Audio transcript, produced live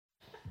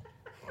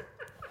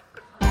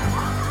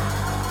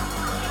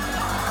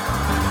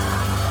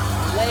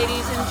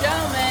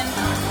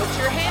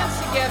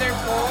together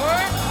for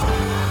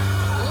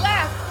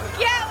Laugh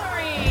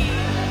Gallery.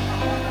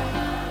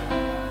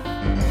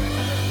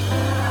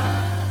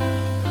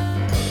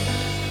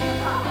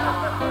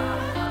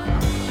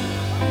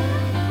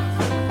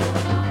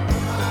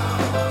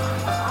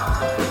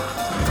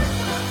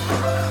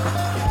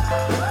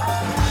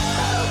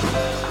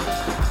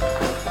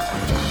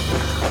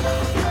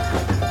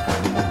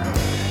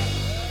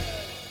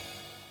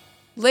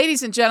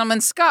 Ladies and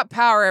gentlemen, Scott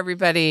Power,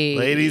 everybody.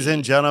 Ladies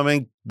and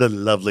gentlemen, the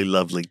lovely,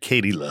 lovely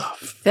Katie Love.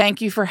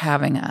 Thank you for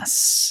having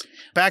us.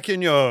 Back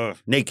in your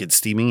naked,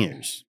 steaming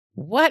ears.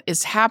 What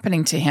is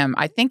happening to him?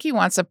 I think he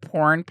wants a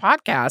porn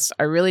podcast.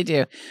 I really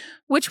do.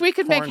 Which we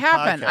could make Porn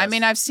happen. podcast. I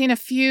mean, I've seen a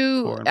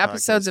few Porn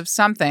episodes podcast. of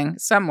something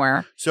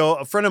somewhere. So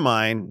a friend of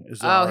mine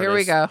is an Oh, here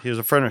we artist. go. He was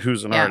a friend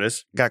who's an Yeah.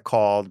 artist, got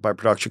called by a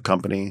production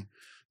company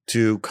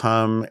to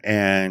come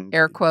and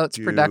Air quotes,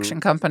 do-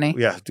 production company.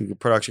 Yeah, to a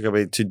production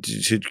company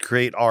to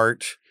create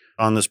art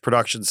on this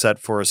production set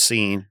for a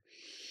scene.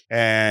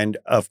 And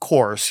of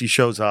course, he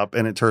shows up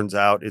and it turns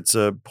out it's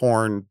a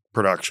porn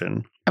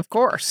production. Of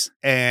course.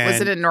 And Was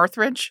it in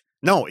Northridge?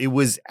 No, it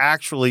was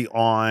actually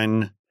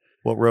on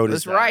what road It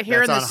is was that? right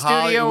here in the That's on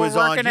Holly- studio it we're was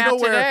on- working do you know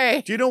at where-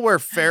 today. Do you know where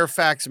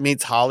Fairfax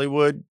meets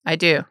Hollywood? I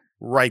do.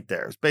 Right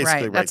there. It's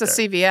basically right, That's a there.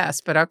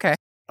 CVS, but okay.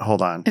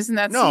 Hold on. Isn't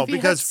that No,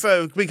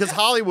 CVS? because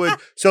Hollywood.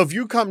 So if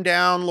you come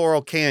down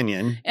Laurel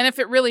Canyon, And if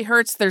it really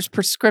hurts, there's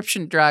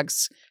prescription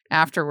drugs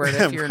afterward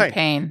if you're in Right.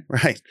 pain.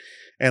 right,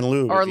 and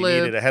lube Or if you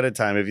lube. need it ahead of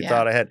time if you Yeah.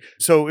 thought ahead.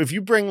 So if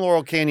you bring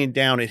Laurel Canyon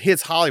down, it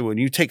hits Hollywood.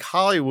 You take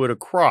Hollywood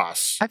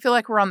across, I feel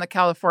like we're on the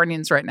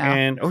Californians right now.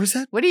 and or is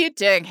that What are you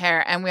doing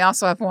here? And we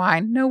also have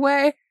wine. No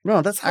way.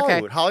 no? That's Okay.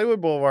 Hollywood,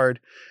 Hollywood Boulevard,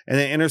 and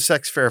then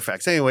intersects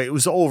Fairfax. Anyway, it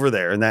was over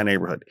there in that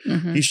neighborhood.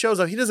 Mhm. He shows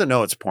up. He doesn't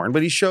know it's porn,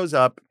 but he shows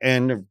up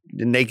and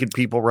the naked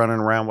people running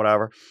around,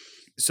 whatever.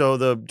 So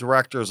the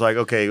director's like,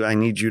 okay, I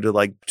need you to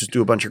like just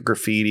do a bunch of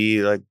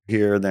graffiti like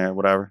here and there,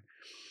 whatever.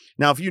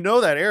 Now, if you know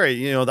that area,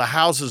 you know, the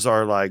houses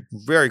are like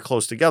very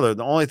close together.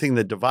 The only thing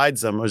that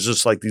divides them is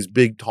just like these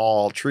big,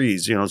 tall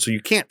trees, you know, so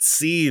you can't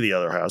see the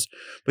other house,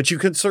 but you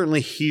can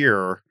certainly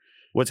hear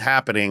what's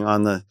happening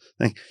on the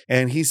thing.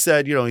 And he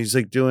said, you know, he's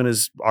like doing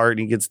his art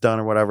and he gets done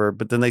or whatever,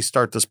 but then they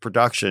start this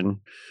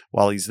production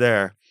while he's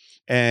there.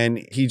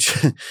 And he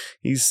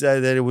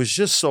said that it was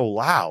just so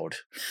loud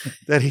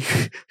that he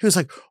was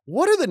like,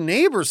 what are the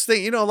neighbors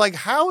think? You know, like,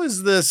 how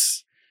is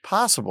this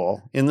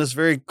possible in this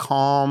very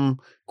calm,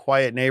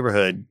 quiet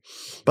neighborhood?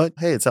 But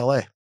hey, it's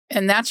LA.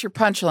 And that's your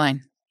punchline.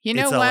 You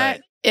know It's what? LA.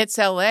 It's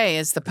LA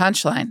is the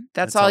punchline.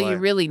 That's It's all LA. you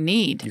really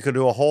need. You could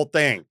do a whole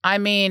thing. I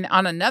mean,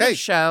 on another Hey,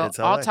 show, it's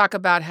I'll LA. talk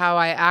about how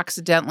I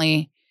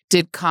accidentally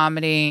did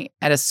comedy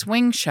at a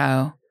swing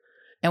show.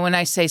 And when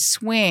I say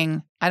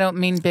swing, I don't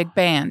mean big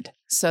band.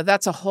 So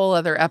that's a whole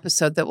other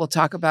episode that we'll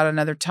talk about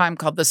another time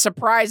called The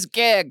Surprise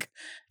Gig.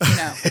 You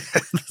know,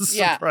 The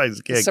Yeah. surprise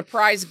The gig.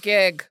 Surprise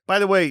Gig. By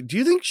the way, do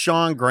you think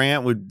Sean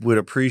Grant would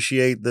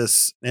appreciate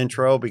this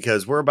intro?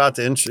 Because we're about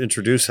to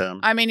introduce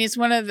him. I mean, he's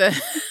one of the,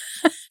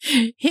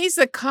 he's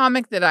the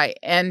comic that I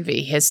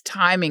envy. His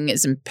timing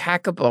is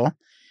impeccable.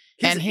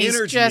 His and he's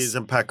energy just- is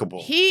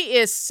impeccable. He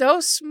is so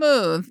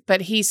smooth,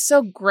 but he's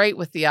so great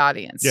with the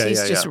audience. Yeah,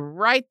 he's yeah, just yeah.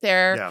 right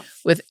there Yeah.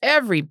 with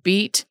every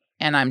beat,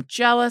 and I'm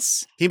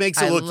jealous. He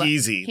makes it I look lo-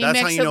 easy. he That's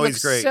how makes you it know look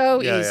he's great.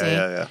 so Yeah, easy.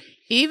 Yeah.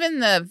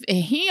 Even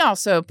he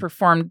also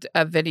performed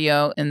a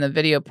video in the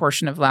video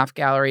portion of Laugh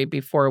Gallery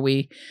before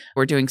we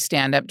were doing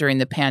stand up during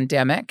the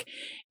pandemic.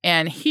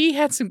 And he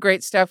had some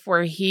great stuff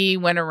where he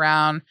went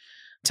around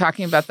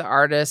talking about the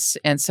artists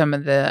and some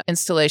of the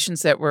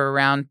installations that were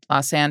around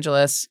Los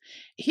Angeles.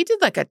 He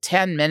did like a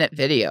 10-minute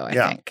video, I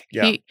think.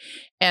 yeah.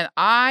 And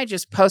I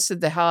just posted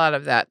the hell out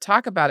of that.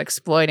 Talk about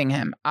exploiting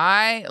him.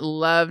 I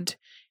loved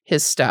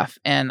his stuff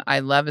and I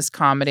love his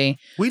comedy.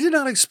 We did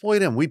not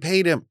exploit him. We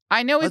paid him.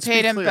 I know we Let's be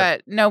paid him, clear.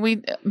 but no,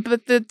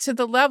 to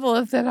the level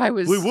of that I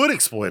was, We would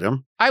exploit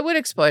him. I would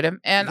exploit him,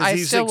 and because I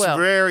he's still will.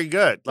 very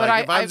good. But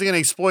Like if I was going to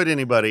exploit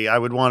anybody, I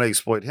would want to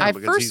exploit him I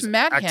because first he's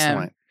met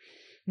excellent. him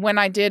when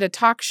I did a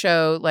talk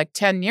show like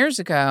 10 years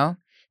ago.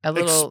 A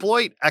little,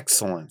 Exploit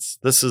excellence.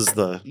 This is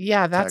the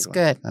yeah, that's tagline.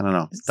 good. I don't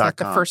know. Is that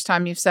the .com. first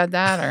time you've said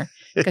that, or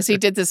because he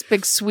did this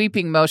big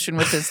sweeping motion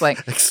with his he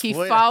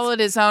Exploit followed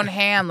his own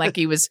hand like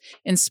he was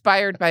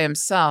inspired by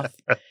himself.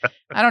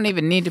 I don't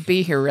even need to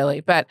be here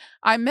really, but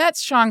I met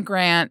Sean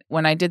Grant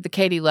when I did the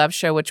Katie Love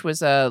show, which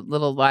was a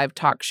little live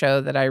talk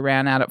show that I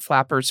ran out at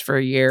Flappers for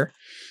a year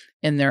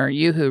in their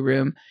Yoo-Hoo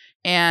room.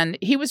 And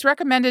he was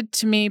recommended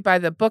to me by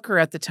the booker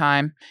at the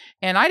time.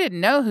 And I didn't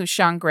know who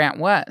Sean Grant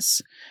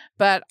was,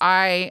 but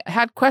I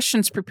had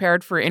questions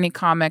prepared for any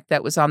comic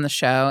that was on the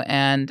show.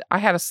 And I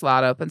had a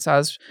slot open,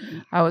 so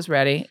I was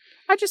ready.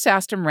 I just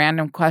asked him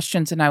random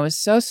questions, and I was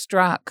so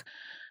struck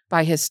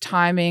by his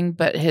timing,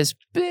 but his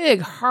big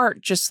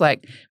heart, just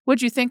like,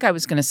 what'd you think I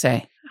was going to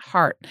say?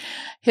 Heart.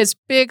 His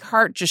big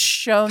heart just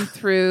shone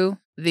through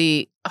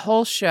the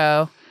whole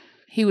show.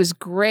 He was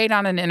great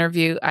on an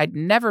interview. I'd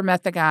never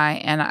met the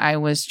guy, and I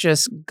was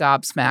just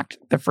gobsmacked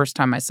the first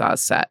time I saw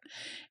his set.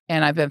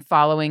 And I've been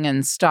following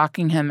and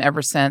stalking him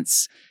ever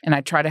since. And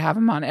I try to have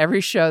him on every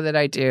show that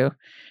I do.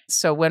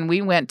 So when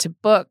we went to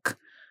book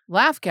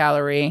Laugh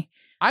Gallery,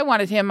 I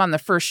wanted him on the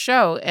first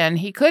show and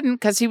he couldn't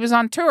because he was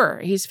on tour.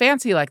 He's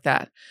fancy like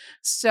that.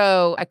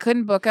 So I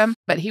couldn't book him,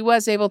 but he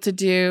was able to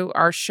do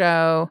our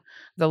show,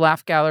 the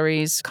Laugh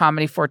Gallery's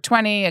Comedy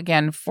 420.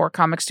 Again, 4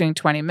 comics doing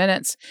 20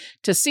 minutes.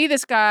 To see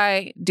this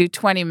guy do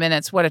 20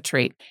 minutes, what a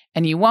treat.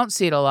 And you won't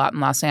see it a lot in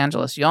Los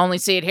Angeles. You only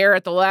see it here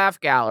at the Laugh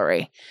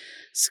Gallery.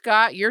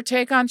 Scott, your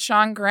take on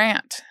Sean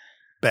Grant.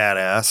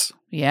 Badass.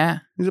 Yeah.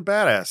 He's a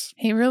badass.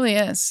 He really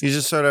is. He's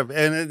just sort of,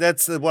 and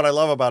that's what I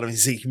love about him.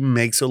 Is he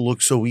makes it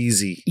look so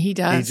easy. He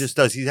does. He just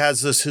does. He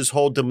has his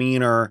whole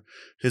demeanor,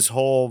 his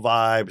whole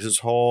vibe, his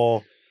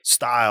whole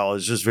style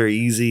is just very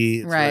easy.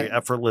 It's Right. very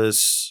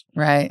effortless.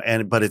 Right.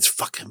 But it's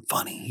fucking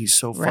funny. He's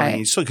so funny.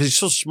 Right. Because he's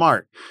so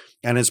smart.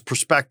 And his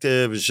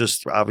perspective is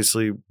just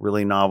obviously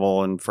really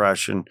novel and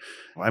fresh. And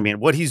I mean,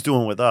 what he's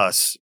doing with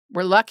us,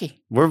 We're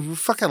lucky. we're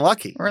fucking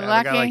lucky. We're to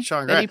have a guy lucky like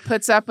Sean that he Grant.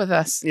 puts up with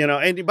us.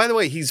 And by the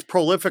way, he's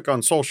prolific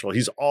on social.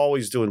 He's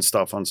always doing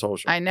stuff on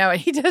social. I know.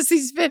 He does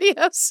these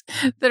videos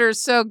that are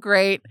so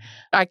great.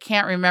 I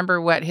can't remember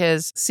what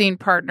his scene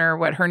partner,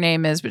 what her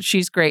name is, but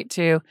she's great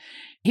too.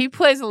 He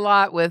plays a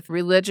lot with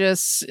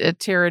religious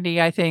tyranny,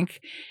 I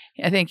think.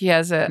 I think he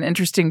has an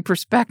interesting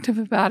perspective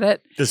about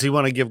it. Does he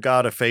want to give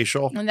God a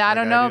facial? And I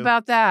don't know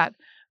about that,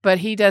 but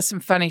he does some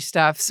funny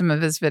stuff. Some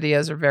of his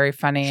videos are very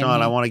funny.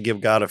 Sean, I want to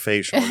give God a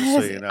facial, just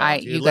so you know.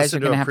 You guys are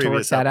going to have to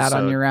work that out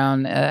on your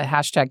own.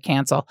 Hashtag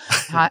cancel.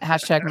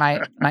 Hashtag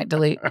might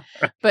delete.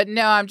 But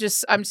no,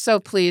 I'm so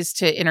pleased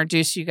to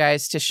introduce you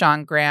guys to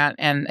Sean Grant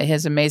and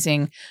his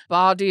amazing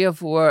body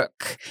of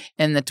work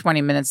in the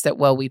 20 minutes that,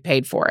 we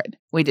paid for it.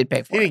 We did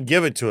pay for He it. didn't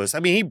give it to us. I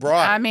mean, he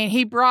brought it.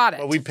 He brought it.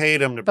 But we paid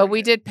him to But bring we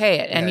it. did pay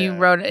it. And you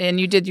wrote it, and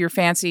you did your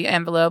fancy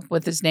envelope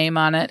with his name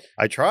on it.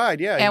 I tried,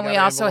 yeah. And we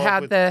also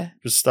had the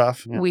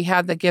stuff. Yeah. We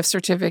had the gift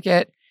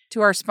certificate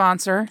to our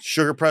sponsor.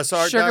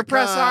 SugarPressArt.com. Sugar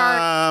Press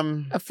Art.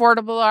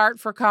 Affordable art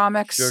for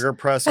comics. Sugar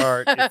Press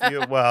Art.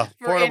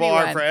 Affordable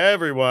art for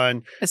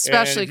everyone.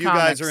 Especially and if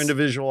comics. you guys are into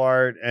visual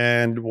art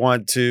and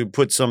want to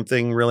put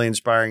something really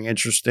inspiring,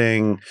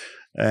 interesting,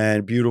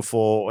 and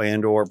beautiful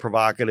and or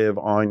provocative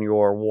on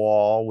your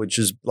wall, which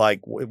is like,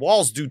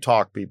 walls do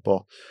talk,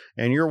 people.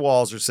 And your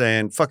walls are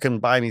saying,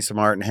 fucking buy me some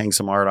art and hang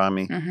some art on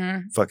me.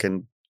 Mm-hmm.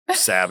 Fucking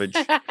savage.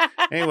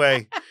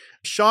 Anyway,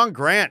 Sean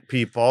Grant,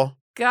 people.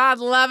 God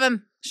love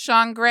him.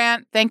 Sean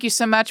Grant, thank you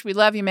so much. We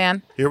love you,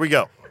 man. Here we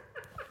go.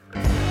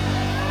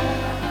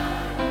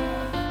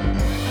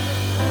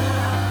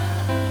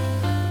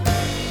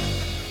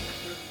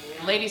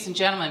 Ladies and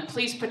gentlemen,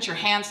 please put your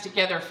hands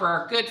together for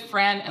our good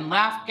friend and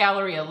Laugh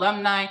Gallery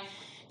alumni,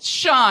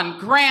 Sean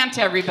Grant,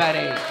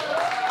 everybody.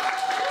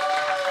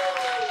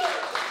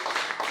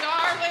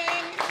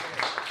 Darling.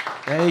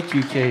 Thank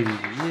you, Katie.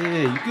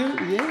 Yeah, you good?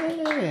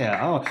 Yeah.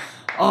 Oh,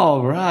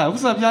 all right.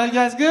 What's up, y'all? You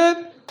guys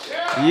good?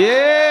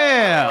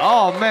 Yeah.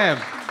 Oh, man.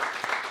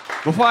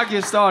 Before I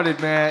get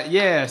started,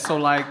 man, so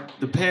like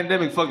the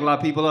pandemic fucked a lot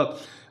of people up.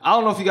 I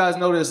don't know if you guys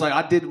know this, like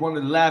I did one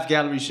of the Laugh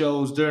Gallery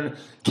shows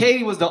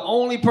Katie was the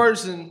only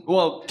person,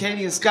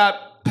 Katie and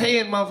Scott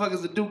paying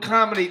motherfuckers to do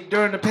comedy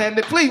during the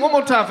pandemic. Please, one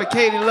more time for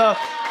Katie Love.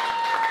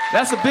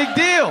 That's a big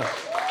deal.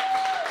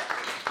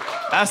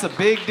 That's a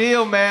big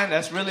deal, man.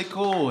 That's really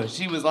cool. And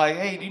she was like,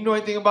 hey, do you know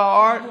anything about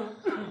art?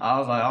 I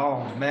was like,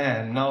 oh,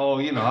 man, no,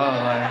 I was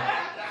like,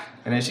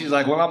 and then she was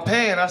like, well, I'm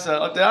paying. I said,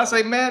 did I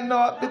say, man,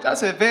 no, bitch, I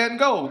said, Van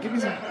Gogh, give me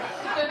some.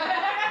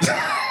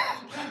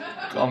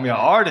 Call me an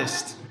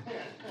artist.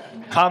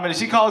 Comedy,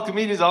 she calls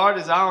comedians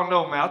artists. I don't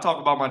know, man. I talk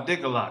about my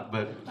dick a lot,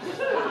 but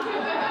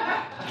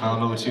I don't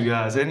know what you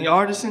guys. Any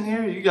artists in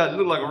here? You guys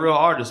look like a real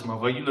artist,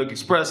 motherfucker. You look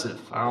expressive.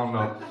 I don't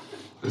know.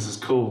 This is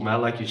cool, man. I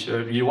like your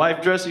shirt. Your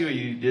wife dress you?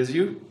 Is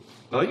you?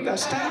 Oh, you got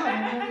style,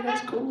 man.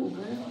 That's cool,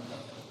 man.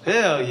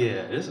 Hell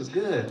yeah. This is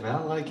good, man. I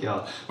like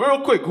y'all.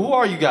 Real quick, who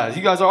are you guys?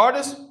 You guys are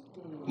artists?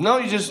 No,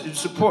 you just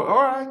support.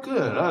 All right,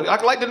 good.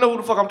 I'd like to know who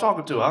the fuck I'm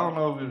talking to. I don't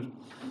know if it's...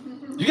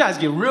 You guys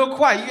get real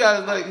quiet. You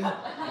guys like...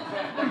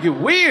 You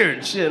get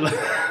weird shit. Like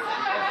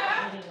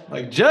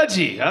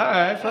judgy. All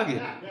right, fuck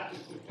it.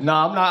 No,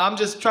 I'm not. I'm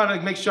just trying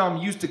to make sure I'm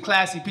used to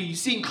classy people. You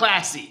seem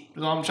classy.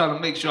 So I'm trying to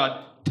make sure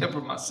I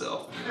temper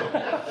myself.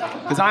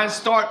 Because I didn't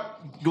start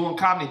doing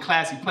comedy in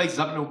classy places.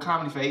 I've been doing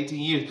comedy for 18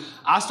 years.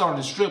 I started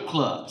in strip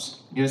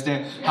clubs. You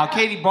understand? How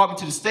Katie brought me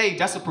to the stage,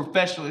 that's a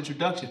professional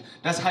introduction.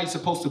 That's how you're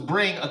supposed to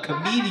bring a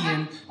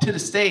comedian to the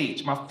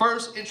stage. My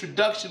first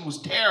introduction was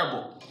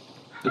terrible.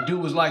 The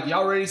dude was like,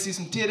 y'all ready to see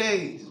some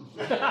titties?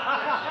 He was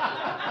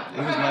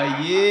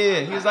like, yeah.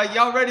 He was like,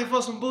 y'all ready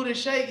for some booty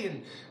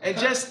shaking and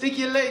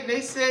gesticulating?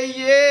 They say,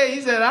 yeah.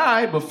 He said, all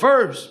right, but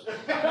first.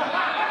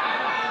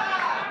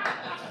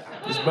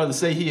 This brother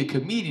say he a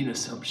comedian or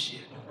some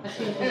shit.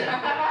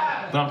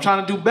 But I'm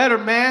trying to do better,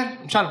 man.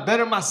 I'm trying to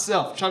better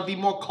myself. I'm trying to be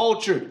more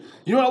cultured.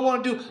 You know what I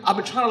want to do? I've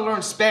been trying to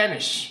learn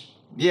Spanish.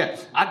 Yeah,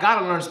 I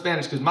gotta learn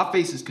Spanish because my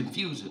face is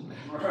confusing, man.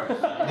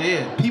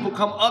 Yeah, people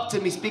come up to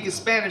me speaking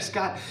Spanish,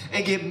 Scott,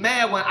 and get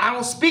mad when I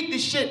don't speak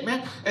this shit,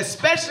 man.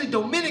 Especially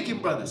Dominican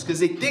brothers, because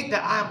they think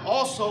that I'm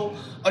also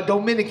a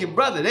Dominican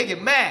brother. They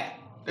get mad.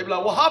 They be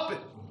like, what happened?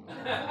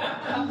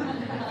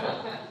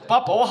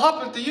 Papa, what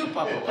happened to you,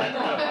 Papa?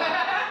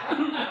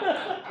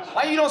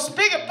 Why you don't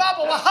speak it,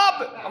 Papa? What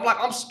happened? I'm like,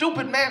 I'm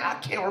stupid, man. I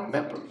can't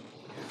remember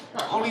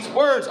all these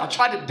words. I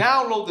tried to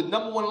download the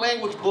 #1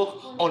 language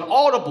book on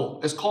Audible.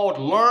 It's called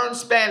Learn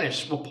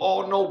Spanish with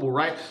Paul Noble,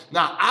 right?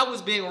 Now, I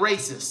was being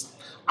racist.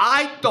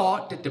 I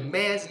thought that the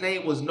man's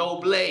name was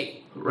Noble,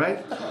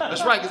 right?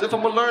 That's right, because if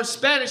I'm going to learn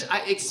Spanish, I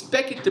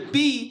expect it to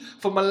be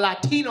from a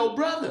Latino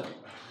brother.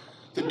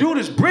 The dude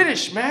is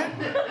British, man.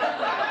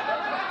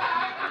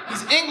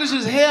 He's English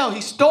as hell. He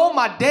stole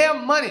my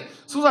damn money.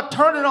 As soon as I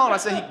turned it on, I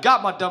said, he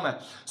got my dumb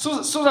ass. As soon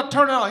as I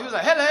turned it on, he was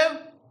like, hello.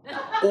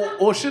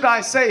 Or should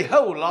I say,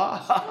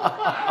 hola?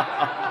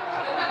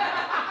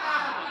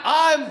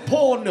 I'm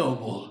Paul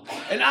Noble,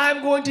 and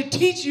I'm going to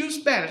teach you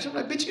Spanish. I'm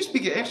like, bitch, you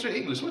speak extra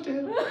English. What the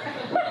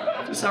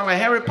hell? You sound like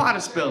Harry Potter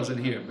spells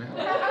in here, man.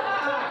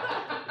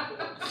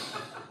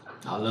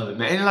 I love it,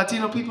 man. Any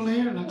Latino people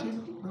here?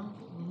 Latino? No?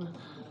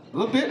 A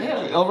little bit?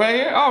 Yeah. Oh, right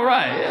here? All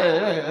right.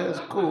 Yeah, that's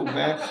cool,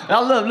 man.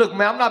 And look,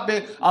 man, I'm not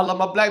big. I love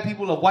my black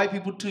people, love white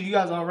people too. You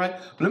guys all right?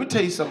 But let me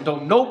tell you something,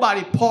 don't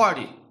nobody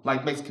party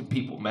like Mexican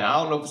people, man.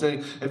 I don't know if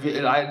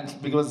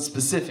it was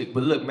specific,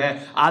 but look, man,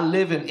 I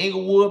live in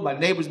Inglewood. My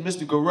neighbor's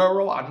Mr.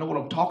 Guerrero. I know what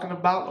I'm talking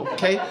about,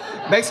 okay?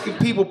 Mexican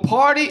people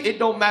party. It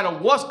don't matter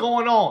what's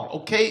going on,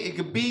 okay? It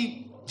could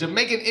be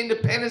Jamaican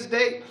Independence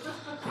Day.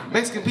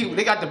 Mexican people,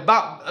 they got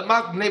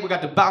my neighbor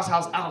got the bounce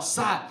house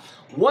outside.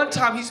 One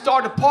time he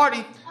started a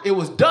party, it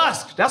was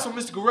dusk. That's when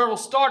Mr. Guerrero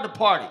started the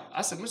party.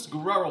 I said, Mr.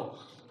 Guerrero,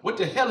 what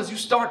the hell is you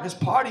starting this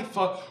party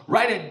for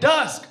right at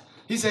dusk?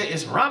 He said,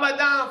 it's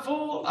Ramadan,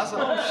 fool. I said,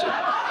 oh,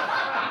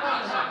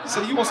 shit. He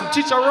said, you want some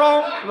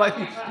chicharron? Like,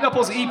 you're not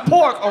supposed to eat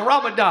pork on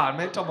Ramadan,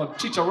 man. Talking about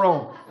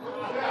chicharron.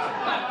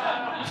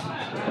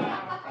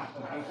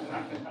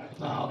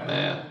 Oh,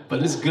 man.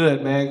 But it's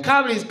good, man.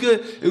 Comedy is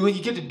good when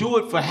you get to do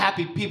it for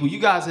happy people. You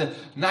guys are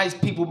nice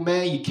people,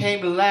 man. You came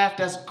to laugh.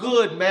 That's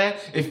good, man.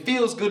 It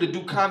feels good to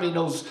do comedy in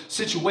those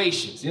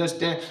situations. You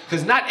understand?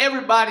 Because not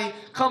everybody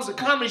comes to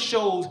comedy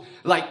shows,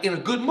 like, in a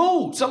good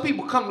mood. Some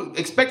people come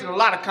expecting a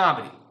lot of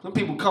comedy. Some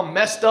people come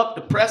messed up,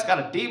 depressed, got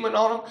a demon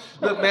on them.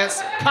 Look, man,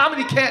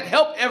 comedy can't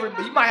help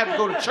everybody. You might have to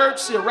go to church,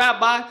 see a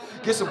rabbi,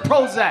 get some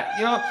Prozac,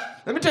 you know?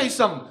 Let me tell you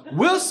something.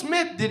 Will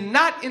Smith did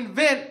not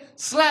invent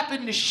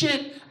slapping the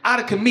shit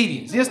out of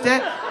comedians. You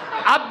understand?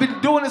 I've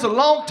been doing this a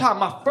long time.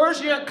 My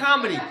first year in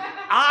comedy,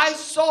 I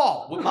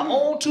saw with my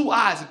own 2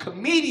 eyes a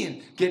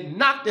comedian get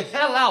knocked the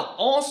hell out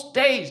on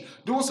stage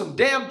doing some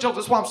damn jokes.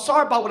 That's why I'm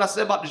sorry about what I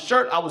said about the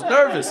shirt. I was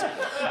nervous.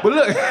 But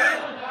look...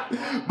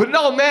 But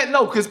no, man,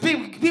 no, because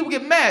people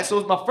get mad. So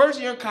it was my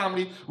first year in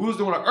comedy. We was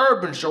doing an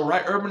urban show,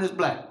 right? Urban is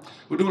black.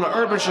 We're doing an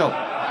urban show.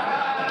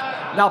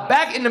 Now,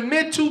 back in the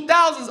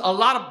mid-2000s, a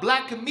lot of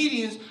black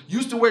comedians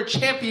used to wear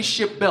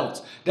championship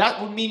belts.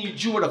 That would mean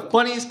you were the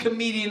funniest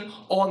comedian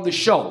on the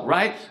show,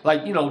 right?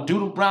 Like, you know,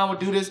 Doodle Brown would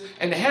do this.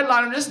 And the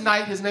headliner this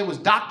night, his name was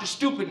Dr.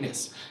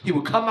 Stupidness. He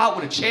would come out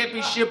with a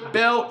championship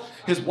belt.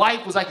 His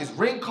wife was like his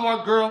ring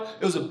card girl.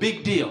 It was a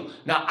big deal.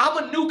 Now, I'm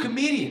a new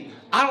comedian.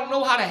 I don't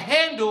know how to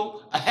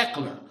handle a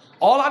heckler.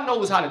 All I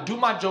know is how to do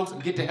my jokes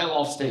and get the hell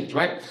off stage,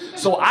 right?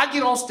 So I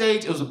get on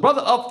stage. It was a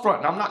brother up front,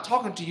 and I'm not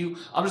talking to you.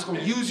 I'm just going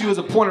to use you as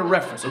a point of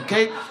reference,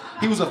 okay?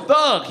 He was a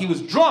thug. He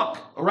was drunk,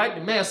 all right? The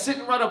man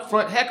sitting right up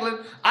front heckling.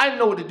 I didn't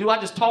know what to do. I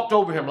just talked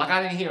over him like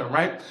I didn't hear him,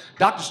 right?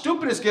 Dr.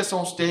 Stupidness gets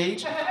on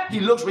stage. He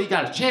looks where he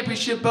got a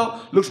championship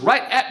belt, looks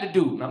right at the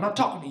dude. Now, I'm not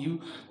talking to you.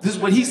 This is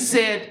what he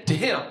said to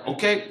him,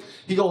 okay?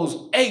 He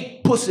goes,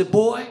 hey, pussy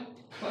boy.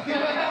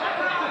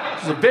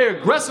 It's a very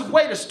aggressive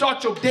way to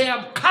start your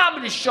damn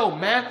comedy show,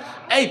 man.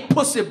 Hey,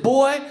 pussy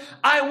boy,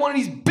 I ain't one of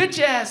these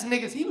bitch-ass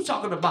niggas. He was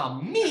talking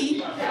about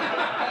me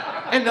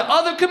and the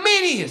other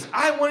comedians.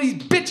 I ain't one of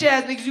these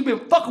bitch-ass niggas you been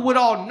fucking with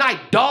all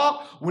night,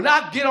 dog. When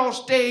I get on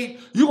stage,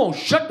 you gonna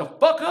shut the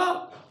fuck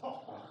up?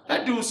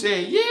 That dude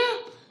said, yeah.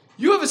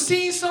 You ever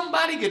seen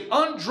somebody get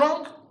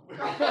undrunk?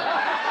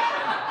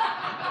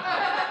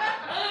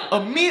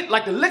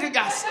 Like the liquor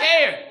got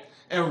scared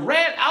and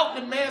ran out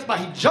the man's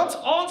body. He jumps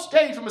on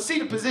stage from a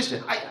seated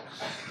position.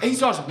 And he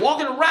starts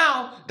walking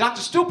around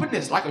Dr.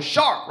 Stupidness like a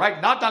shark, right?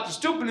 Now Dr.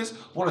 Stupidness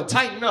want to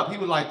tighten up. He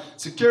was like,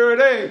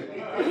 security.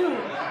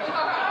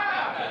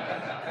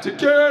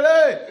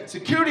 Security.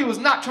 Security was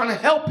not trying to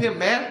help him,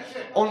 man.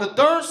 On the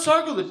third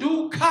circle, the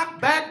dude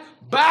cocked back,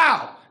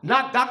 bow.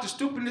 Knocked Dr.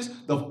 Stupidness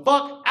the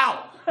fuck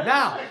out.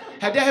 Now,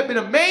 had there had been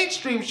a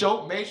mainstream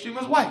show, mainstream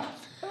is white.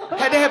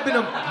 Had there been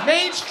a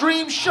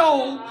mainstream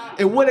show,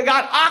 it would have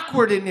got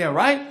awkward in there,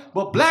 right?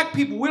 But black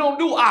people, we don't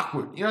do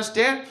awkward. You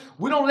understand?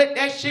 We don't let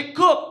that shit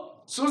cook.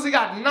 As soon as he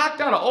got knocked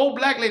out, an old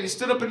black lady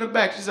stood up in the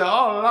back. She said,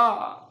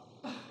 oh,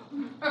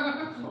 Lord.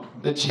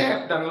 The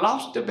champ done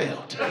lost the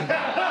belt.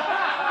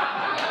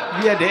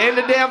 We had to end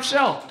the damn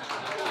show.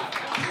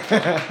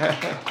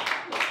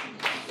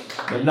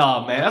 But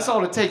nah, man, that's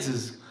all it takes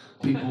is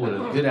people with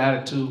a good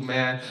attitude,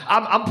 man.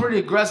 I'm pretty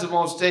aggressive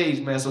on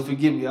stage, man, so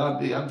forgive me.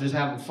 I'm just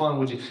having fun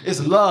with you.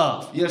 It's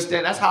love, you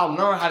understand? That's how I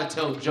learned how to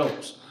tell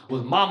jokes,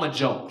 with mama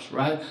jokes,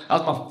 right?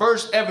 That was my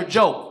first ever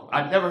joke.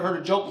 I'd never heard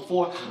a joke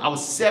before. I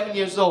was 7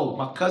 years old.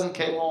 My cousin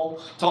came home,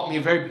 taught me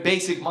a very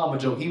basic mama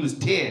joke. He was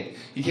 10.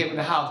 He came in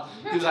the house.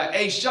 He was like,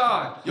 hey,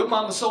 Sean, your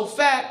mama's so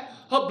fat,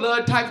 her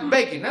blood type's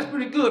bacon. That's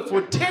pretty good. For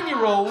a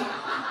 10-year-old,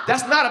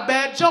 that's not a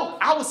bad joke.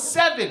 I was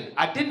 7.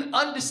 I didn't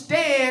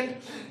understand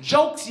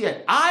jokes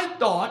yet. I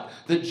thought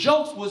the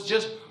jokes was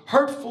just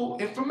hurtful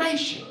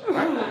information,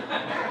 right?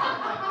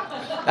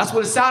 That's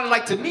what it sounded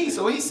like to me.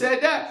 So he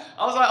said that.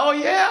 I was like, oh,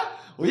 yeah?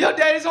 Well, your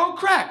daddy's on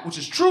crack, which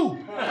is true.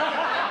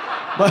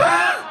 But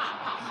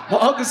my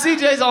Uncle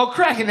CJ's on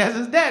crack, and that's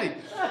his daddy.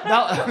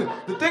 Now,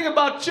 the thing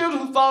about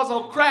children who falls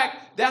on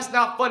crack, that's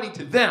not funny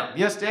to them.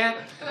 You understand?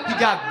 He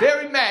got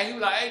very mad. He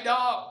was like, hey,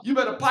 dog, you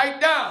better pipe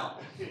down.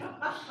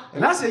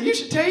 And I said, you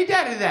should tell your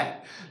daddy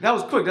that. That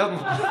was quick. That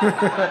was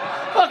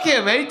fuck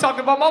him, man. He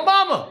talking about my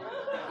mama.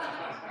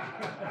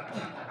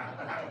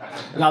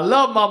 And I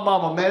love my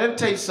mama, man. Let me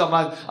tell you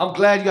something. I'm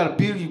glad you got a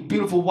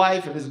beautiful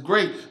wife, and it's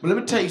great. But let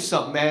me tell you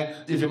something, man.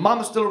 If your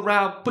mama's still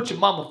around, put your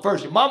mama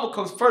first. Your mama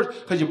comes first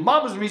because your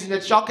mama's the reason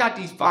that y'all got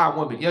these fine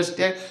women. You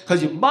understand?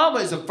 Because your mama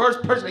is the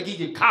first person that gives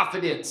you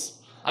confidence.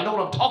 I know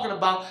what I'm talking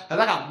about, because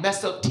I got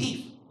messed up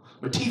teeth.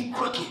 My teeth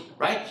crooked,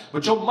 right?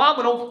 But your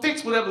mama don't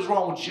fix whatever's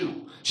wrong with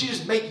you. She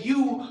just make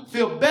you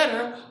feel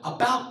better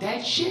about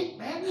that shit,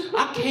 man.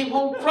 I came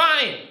home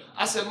crying.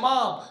 I said,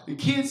 Mom, the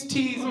kids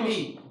tease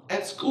me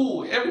at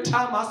school every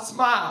time I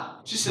smile.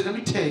 She said, let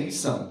me tell you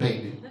something,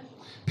 baby.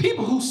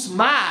 People who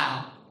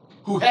smile,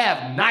 who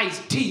have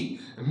nice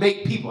teeth,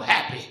 make people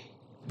happy.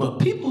 But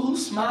people who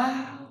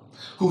smile,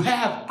 who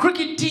have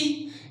crooked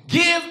teeth,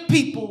 give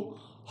people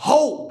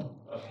hope.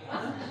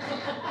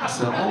 I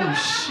said, oh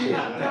shit,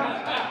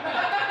 man.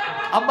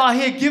 I'm out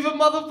here giving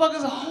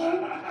motherfuckers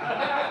hope.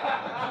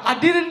 I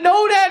didn't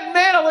know that,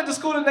 man. I went to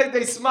school and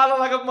they smiling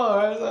like a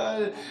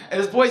mother. And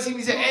this boy see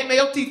me say, hey, man,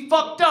 your teeth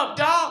fucked up,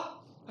 dog.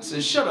 I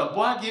said, shut up,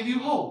 boy, I give you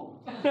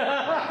hope.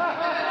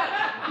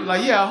 You're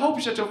like, yeah, I hope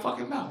you shut your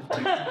fucking mouth.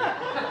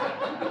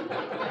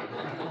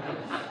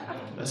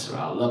 That's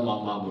right, I love my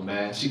mama,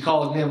 man. She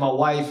calls me and my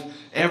wife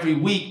every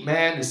week,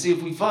 man, to see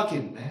if we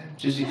fucking, man.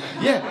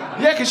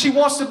 Because she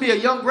wants to be a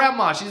young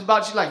grandma. She's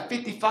like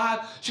 55.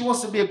 She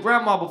wants to be a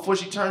grandma before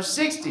she turns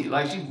 60.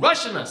 Like, she's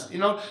rushing us, you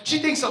know. She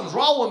thinks something's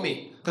wrong with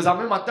me. Because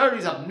I'm in my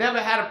 30s. I've never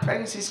had a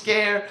pregnancy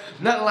scare,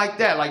 nothing like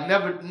that. Like,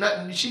 never,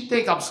 nothing. She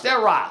thinks I'm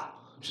sterile.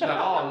 She's like,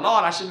 oh,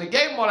 Lord, I shouldn't have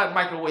gave him all that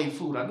microwave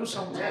food. I knew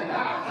something was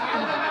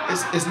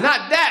wrong. It's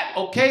not that,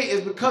 okay?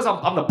 It's because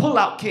I'm the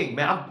pull-out king,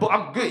 man.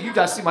 I'm good. You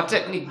guys see my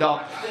technique,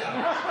 dog.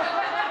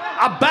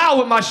 I bow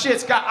with my shit,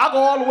 Scott. I go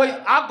all the way.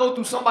 I go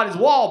through somebody's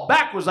wall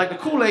backwards like the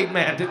Kool-Aid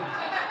man.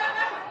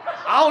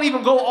 I don't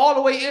even go all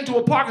the way into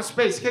a parking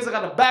space in case I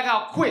got to back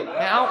out quick, man.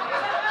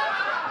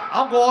 I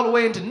don't go all the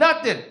way into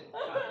nothing.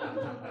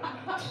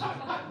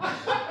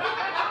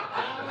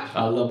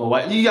 I love my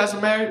wife. You guys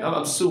are married?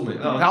 I'm assuming.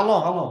 How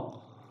long?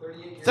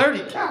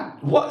 30.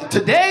 God, what?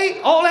 Today?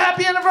 Oh,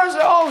 happy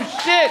anniversary. Oh,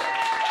 shit.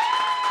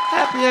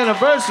 Happy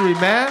anniversary,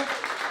 man.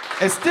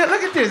 And still,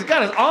 look at this.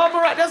 Got his arm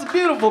around. That's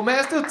beautiful,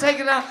 man. Still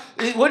taking out.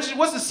 What's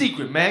the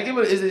secret, man?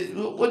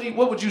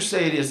 What would you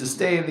say it is to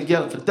staying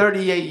together for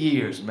 38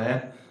 years,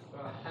 man?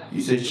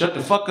 You said, shut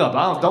the fuck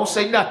up. Don't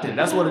say nothing.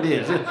 That's what it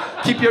is.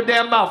 Keep your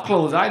damn mouth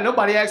closed.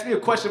 Nobody asked me a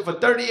question for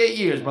 38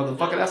 years,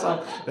 motherfucker.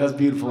 That's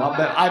beautiful.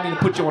 I mean to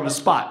put you on the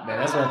spot,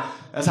 man.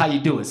 That's how you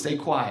do it. Stay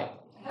quiet.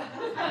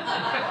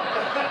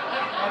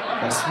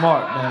 That's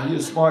smart, man. You're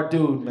a smart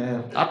dude,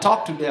 man. I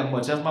talk too damn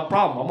much. That's my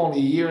problem. I'm only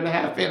a year and a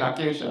half in. I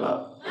can't shut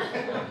up.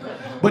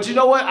 But you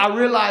know what? I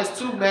realized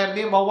too, man,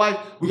 me and my wife,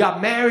 we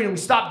got married and we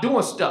stopped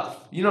doing stuff.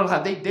 You know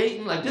how they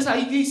dating? Like, this how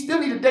you still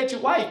need to date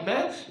your wife,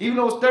 man. Even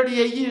though it's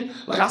 38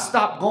 years. Like, I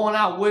stopped going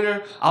out with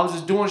her. I was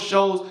just doing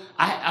shows.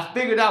 I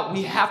figured out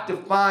we have to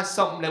find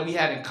something that we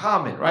had in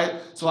common, right?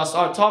 So I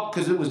started talking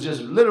because it was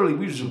just literally,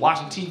 we were just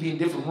watching TV in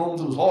different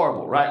rooms. It was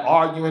horrible, right?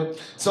 Arguing.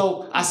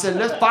 So I said,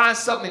 let's find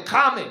something in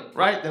common,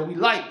 right, that we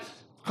like.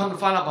 Come to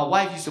find out, my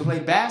wife used to play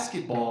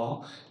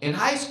basketball in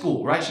high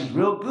school, right? She's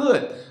real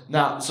good.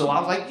 Now, so I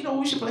was like,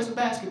 we should play some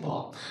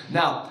basketball.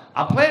 Now,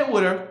 I'm playing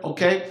with her,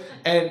 okay?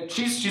 And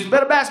she's a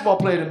better basketball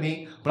player than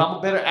me, but I'm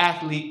a better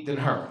athlete than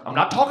her. I'm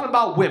not talking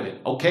about women,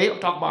 okay? I'm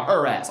talking about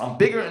her ass. I'm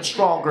bigger and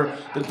stronger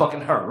than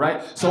fucking her,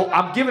 right? So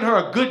I'm giving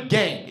her a good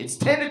game. It's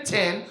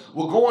 10-10.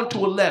 We're going to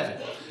 11.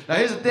 Now,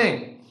 here's the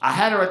thing. I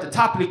had her at the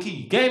top of the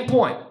key. Game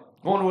point.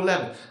 Going to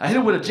 11. I hit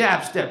her with a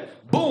jab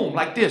step. Boom,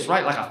 like this,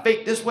 right? Like I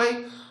fake this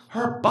way.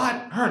 Her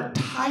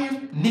entire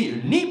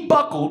knee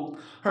buckled,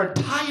 her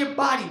entire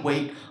body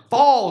weight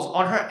falls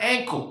on her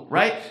ankle,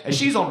 right? And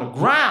she's on the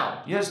ground,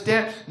 you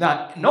understand?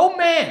 Now, no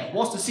man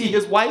wants to see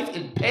his wife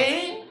in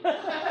pain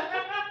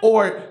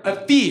or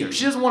a fear.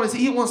 He wants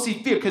to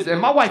see fear,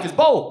 and my wife is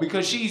both,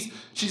 because she's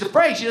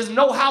afraid. She doesn't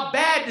know how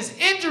bad this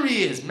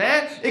injury is,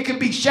 man. It could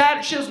be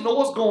shattered. She doesn't know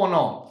what's going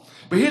on.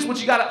 But here's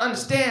what you got to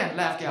understand,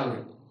 Laugh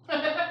Gallery.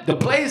 The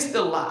play is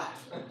still live.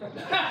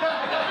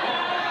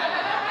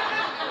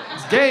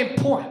 It's game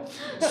point.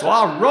 So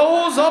I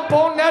rose up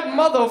on that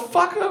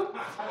motherfucker,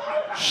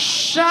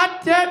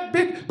 shot that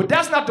bitch. But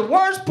that's not the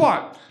worst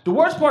part. The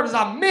worst part is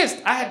I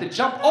missed. I had to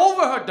jump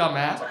over her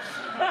dumbass.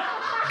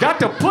 Got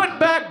to put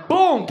back,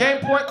 boom, game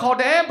point, called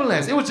the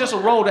ambulance. It was just a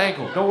rolled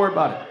ankle. Don't worry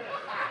about it.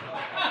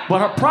 But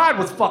her pride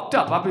was fucked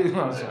up.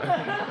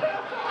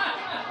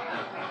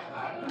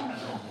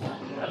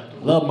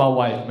 Love my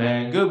wife,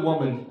 man. Good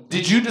woman.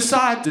 Did you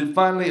decide to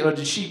finally, or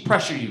did she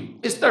pressure you?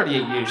 It's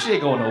 38 years. She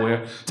ain't going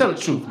nowhere. Tell the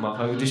truth,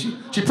 motherfucker. Did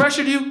she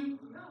pressured you?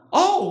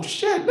 Oh,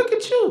 shit. Look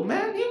at you,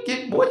 man. You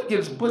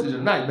getting some pussy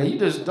tonight, man. You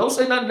just don't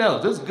say nothing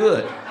else. This is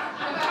good.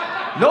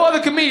 No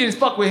other comedians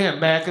fuck with him,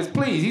 man, because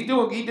please, he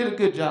did a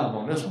good job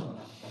on this one.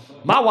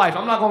 My wife,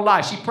 I'm not gonna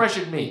lie, she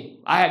pressured me.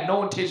 I had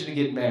no intention of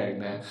getting married,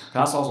 man.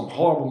 I saw some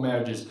horrible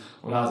marriages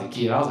when I was a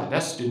kid. I was like,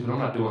 that's stupid, I'm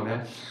not doing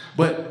that.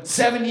 But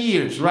 7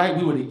 years, right?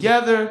 We were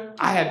together.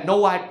 I had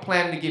no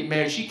plan to get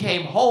married. She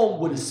came home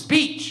with a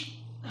speech.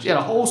 She had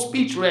a whole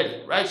speech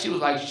ready, right? She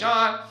was like,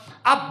 Sean,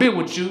 I've been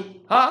with you,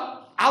 huh?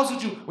 I was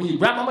with you when your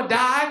grandmama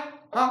died,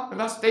 huh? And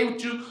I stayed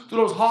with you through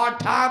those hard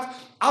times.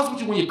 I was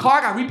with you when your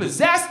car got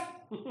repossessed.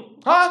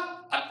 Huh?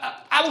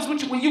 I was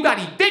with you when you got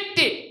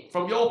evicted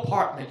from your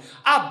apartment.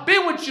 I've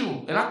been with you.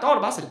 And I thought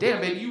about it. I said,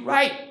 damn, baby, you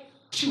right.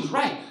 She was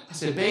right. I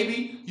said,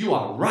 baby, you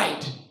are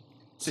right. I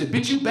said,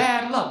 bitch, you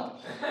bad luck.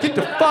 Get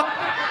the fuck.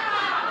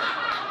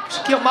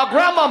 She killed my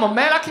grandmama,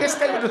 man. I can't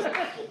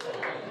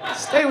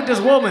stay with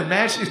this woman,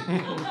 man.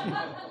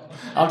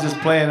 I'm just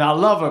playing. I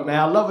love her, man.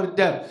 I love her to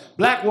death.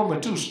 Black woman,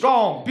 too.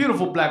 Strong,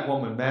 beautiful black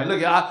woman, man.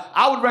 Look,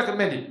 I would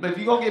recommend it. If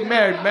you're going to get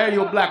married, marry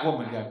your black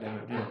woman,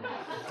 goddammit. You know.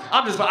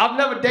 I've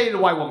never dated a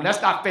white woman.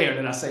 That's not fair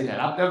that I say that.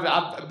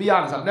 I'll be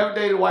honest, I've never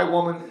dated a white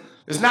woman.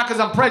 It's not because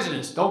I'm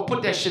prejudiced. Don't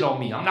put that shit on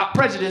me. I'm not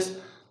prejudiced.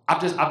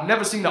 I've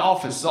never seen The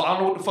Office, so I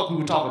don't know what the fuck we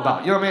were talking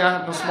about. You know what I mean? I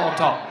have no small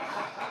talk.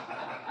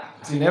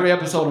 Seen every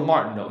episode of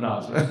Martin, though.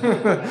 No.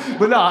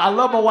 But no, I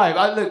love my wife.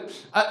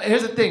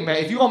 Here's the thing, man.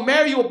 If you're going to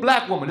marry you a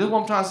black woman, this is what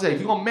I'm trying to say.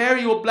 If you're going to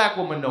marry you a black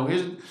woman, though,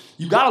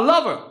 you got to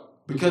love her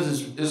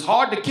because it's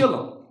hard to kill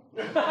her.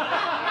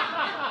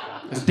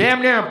 It's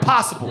damn near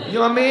impossible. You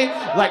know what I mean?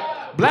 Like,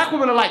 black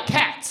women are like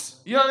cats.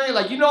 You know what I mean?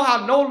 Like, you know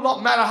how no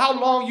matter how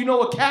long you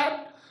know a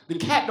cat, the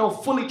cat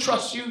don't fully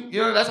trust you. You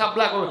know, that's how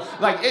black women,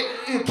 like,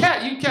 a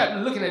cat, you cat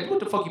looking at, what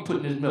the fuck you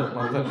putting in this milk,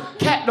 motherfucker?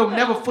 Cat don't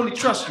never fully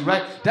trust you,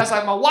 right? That's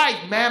like my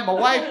wife, man. My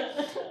wife,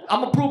 I'm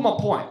gonna prove my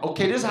point.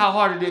 Okay, this is how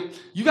hard it is.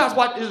 You guys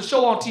watch, there's a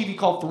show on TV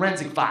called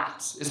Forensic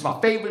Files. It's my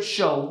favorite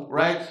show,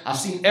 right? I've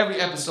seen every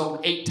episode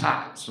 8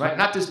 times, right?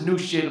 Not this new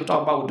shit I'm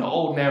talking about with the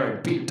old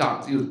narrator, Peter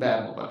Thomas. He was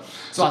bad, motherfucker.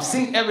 So I've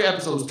seen every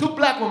episode. There's 2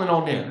 black women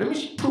on there. Let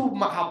me prove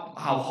how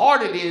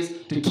hard it is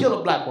to kill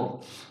a black woman.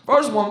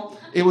 First one,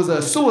 it was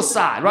a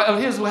suicide, right?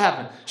 Here's what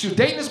happened. She was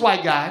dating this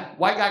white guy.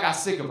 White guy got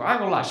sick of her. I ain't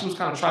gonna lie. She was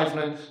kind of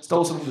trifling,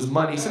 stole some of his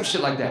money, some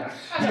shit like that.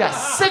 He got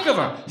sick of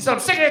her. He said, I'm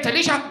sick of her,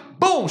 Tanisha.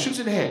 Boom, shoots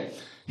in the head.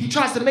 He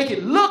tries to make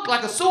it look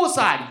like a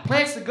suicide. He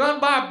plants the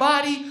gun by her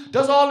body,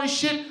 does all this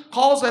shit,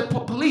 calls the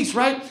police,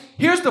 right?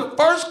 Here's the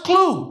first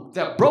clue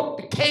that broke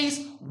the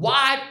case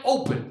wide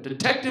open.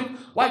 Detective,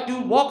 white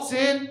dude walks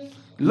in,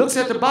 looks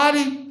at the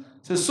body,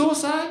 says,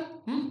 suicide?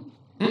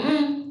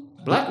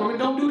 Black women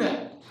don't do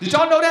that. Did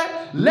y'all know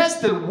that?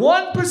 Less than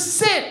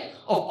 1%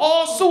 of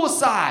all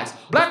suicides.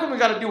 Black women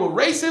got to deal with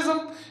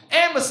racism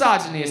and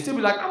misogyny and still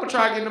be like, I'm going to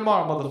try again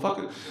tomorrow,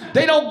 motherfucker.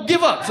 They don't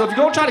give up. So if you're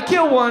going to try to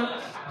kill one,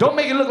 don't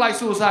make it look like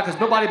suicide because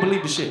nobody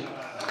believed the shit.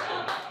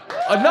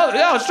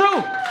 It's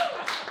true.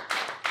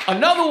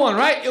 Another one,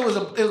 right? It was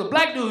a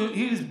black dude.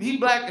 He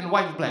black and the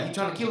wife was black. He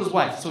trying to kill his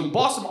wife. So he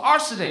bought some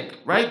arsenic,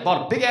 right?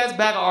 Bought a big ass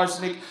bag of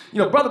arsenic. You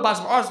know, brother bought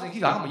some arsenic.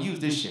 He's like, I'm going to use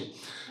this shit.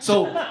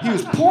 So he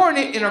was pouring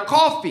it in her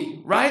coffee,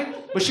 right?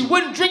 But she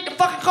wouldn't drink the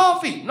fucking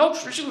coffee. No,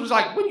 she was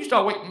like, when you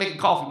start making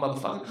coffee,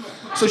 motherfucker?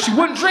 So she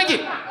wouldn't drink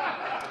it.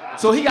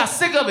 So he got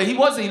sick of it. He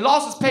lost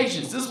his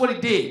patience. This is what he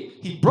did.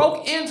 He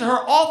broke into her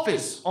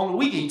office on the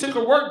weekend. He took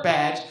her work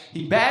badge.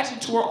 He badged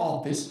into her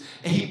office,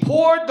 and he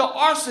poured the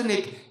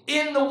arsenic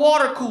in the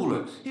water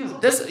cooler. He was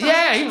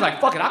like,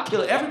 fuck it, I'll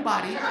kill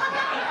everybody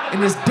in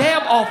this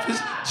damn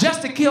office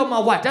just to kill my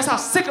wife. That's how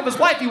sick of his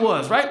wife he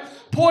was, right?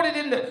 Poured it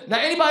in now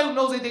anybody who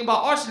knows anything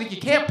about arsenic,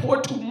 you can't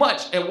pour too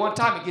much at one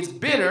time. It gets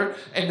bitter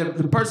and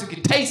the person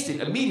can taste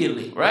it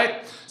immediately,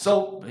 right?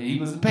 So he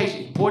was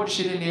impatient. He poured the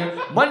shit in there.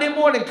 Monday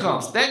morning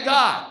comes. Thank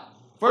God.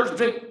 First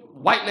drink,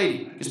 white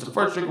lady. It's the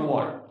first drink of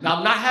water. Now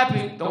I'm not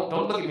happy. Don't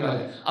look at me like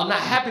that. I'm not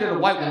happy that a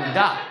white woman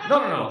died.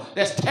 No.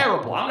 That's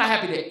terrible. I'm not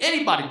happy that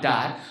anybody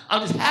died.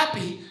 I'm just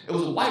happy it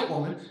was a white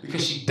woman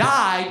because she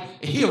died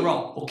a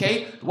hero,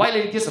 okay? The white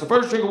lady gets the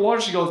first drink of water.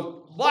 She goes,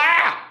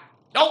 wow!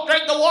 Don't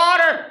drink the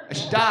water! And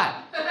she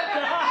died.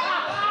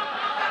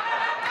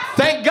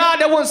 Thank God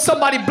that wasn't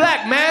somebody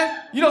black,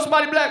 man. You know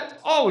somebody black?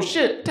 Oh,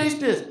 shit, taste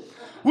this.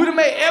 We'd have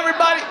made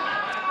everybody...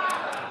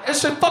 That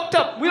shit fucked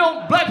up.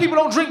 Black people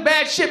don't drink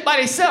bad shit by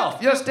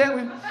themselves. You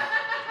understand?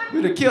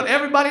 We'd have killed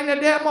everybody in that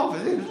damn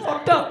office. This is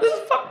fucked up. This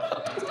is fucked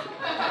up.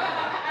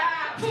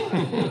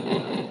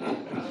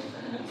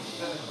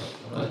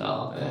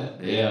 Oh, man.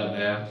 Yeah,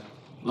 man.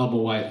 Love my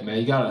wife, man.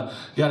 You gotta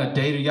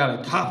date her. You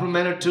gotta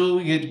compliment her too.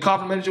 You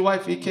complimented your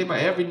wife. He came out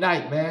every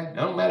night, man. It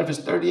don't matter if it's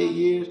 38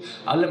 years.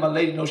 I let my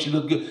lady know she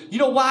look good. You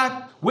know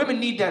why? Women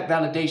need that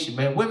validation,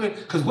 man.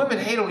 Because women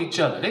hate on each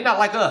other. They not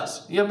like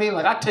us. You know what I mean?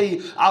 Like I tell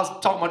you, I was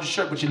talking about your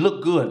shirt, but you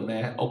look good,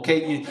 man.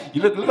 Okay,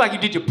 you look like you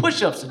did your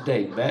push-ups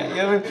today, man. You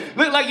know what I mean?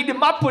 Look like you did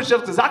my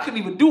push-ups because I couldn't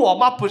even do all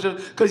my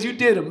push-ups because you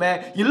did them,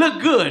 man. You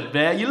look good,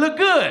 man. You look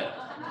good.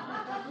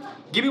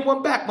 Give me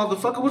one back,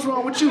 motherfucker. What's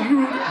wrong with you?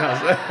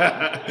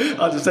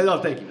 I'll just say,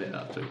 oh, thank you,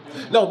 man.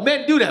 No,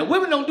 men do that.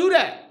 Women don't do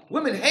that.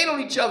 Women hate on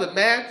each other,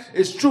 man.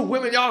 It's true.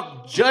 Women,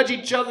 y'all judge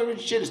each other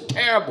and shit. It's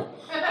terrible.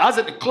 I was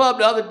at the club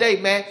the other day,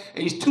 man,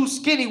 and these two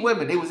skinny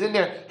women, they was in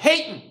there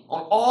hating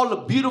on all the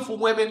beautiful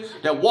women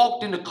that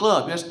walked in the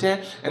club, you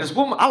understand? And this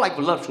woman, I like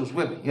voluptuous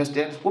women, you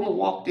understand? This woman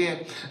walked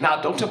in.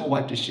 Now, don't tell my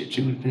wife this shit.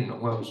 She was,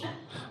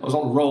 I was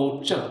on the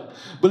road. Shut up.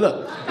 But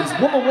look, this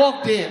woman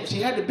walked in.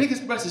 She had the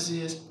biggest breasts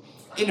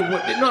they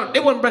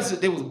wasn't breasts,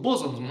 they was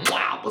bosoms.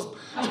 Wow,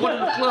 she went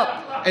in the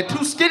club. And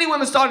two skinny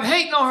women started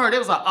hating on her. They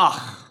was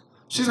like,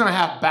 she's gonna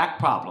have back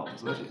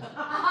problems.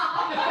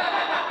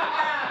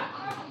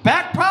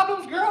 Back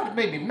problems, girl? It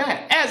made me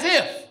mad. As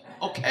if,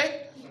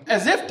 okay?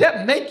 As if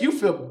that make you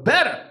feel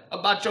better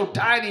about your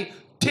tiny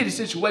titty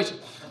situation.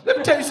 Let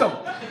me tell you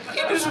something.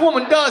 If this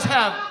woman does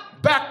have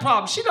back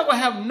problems, she's not gonna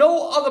have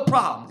no other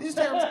problems. She's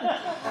not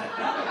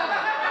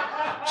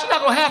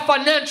gonna have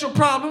financial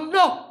problems,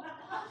 no.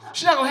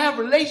 She's not gonna have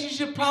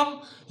relationship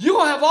problems. You're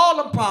gonna have all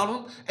them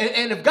problems.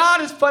 And if God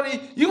is funny,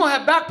 you're gonna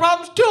have back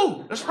problems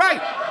too. That's right.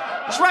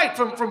 That's right.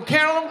 From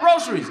carrying them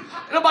groceries.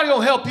 Ain't nobody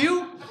gonna help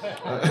you.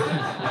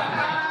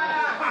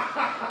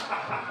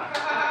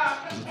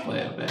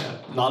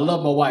 No, I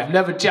love my wife.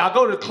 Never cheat. I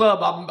go to the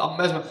club. I'm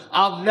messing with.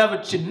 I'll never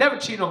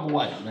cheat on my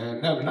wife, man.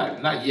 Never.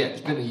 Not yet.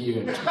 It's been a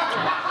year.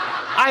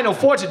 I ain't no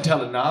fortune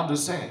teller now. I'm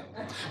just saying.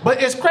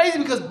 But it's crazy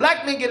because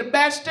black men get a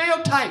bad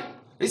stereotype.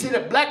 They say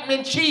that black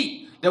men cheat.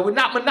 That we're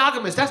not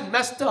monogamous. That's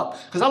messed up.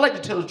 Because I like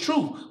to tell the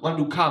truth when I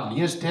do comedy.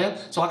 You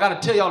understand? So I got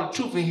to tell y'all the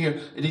truth in here.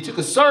 And they took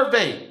a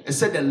survey and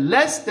said that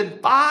less than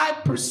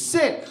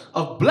 5%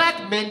 of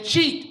black men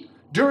cheat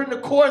during the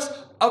course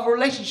of a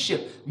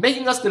relationship,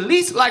 making us the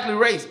least likely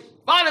race.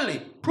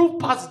 Finally, proof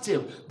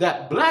positive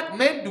that black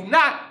men do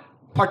not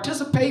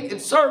participate in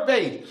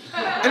surveys.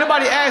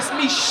 Anybody ask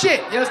me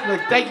shit. Yes,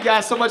 thank you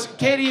guys so much.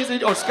 Katie, is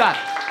it? Or Scott?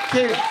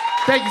 Katie,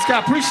 thank you,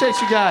 Scott. Appreciate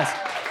you guys.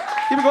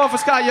 Keep it going for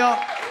Scott,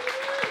 y'all.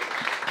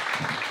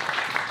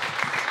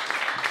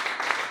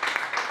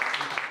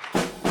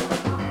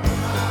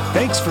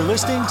 Thanks for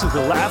listening to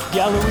the Laugh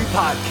Gallery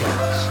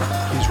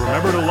podcast. Please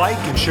remember to like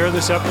and share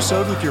this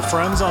episode with your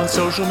friends on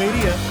social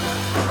media.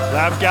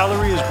 Laugh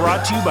Gallery is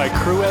brought to you by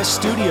Crew S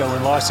Studio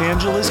in Los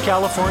Angeles,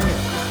 California.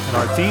 And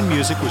our theme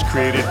music was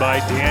created by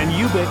Dan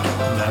Ubik,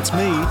 and that's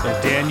me,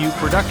 at Dan U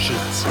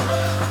Productions.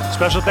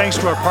 Special thanks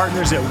to our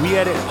partners at We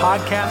Edit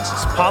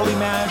Podcasts,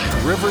 Polymash,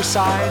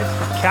 Riverside,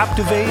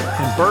 Captivate,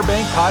 and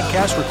Burbank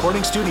Podcast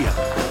Recording Studio.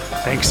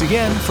 Thanks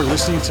again for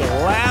listening to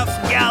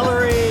Laugh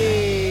Gallery.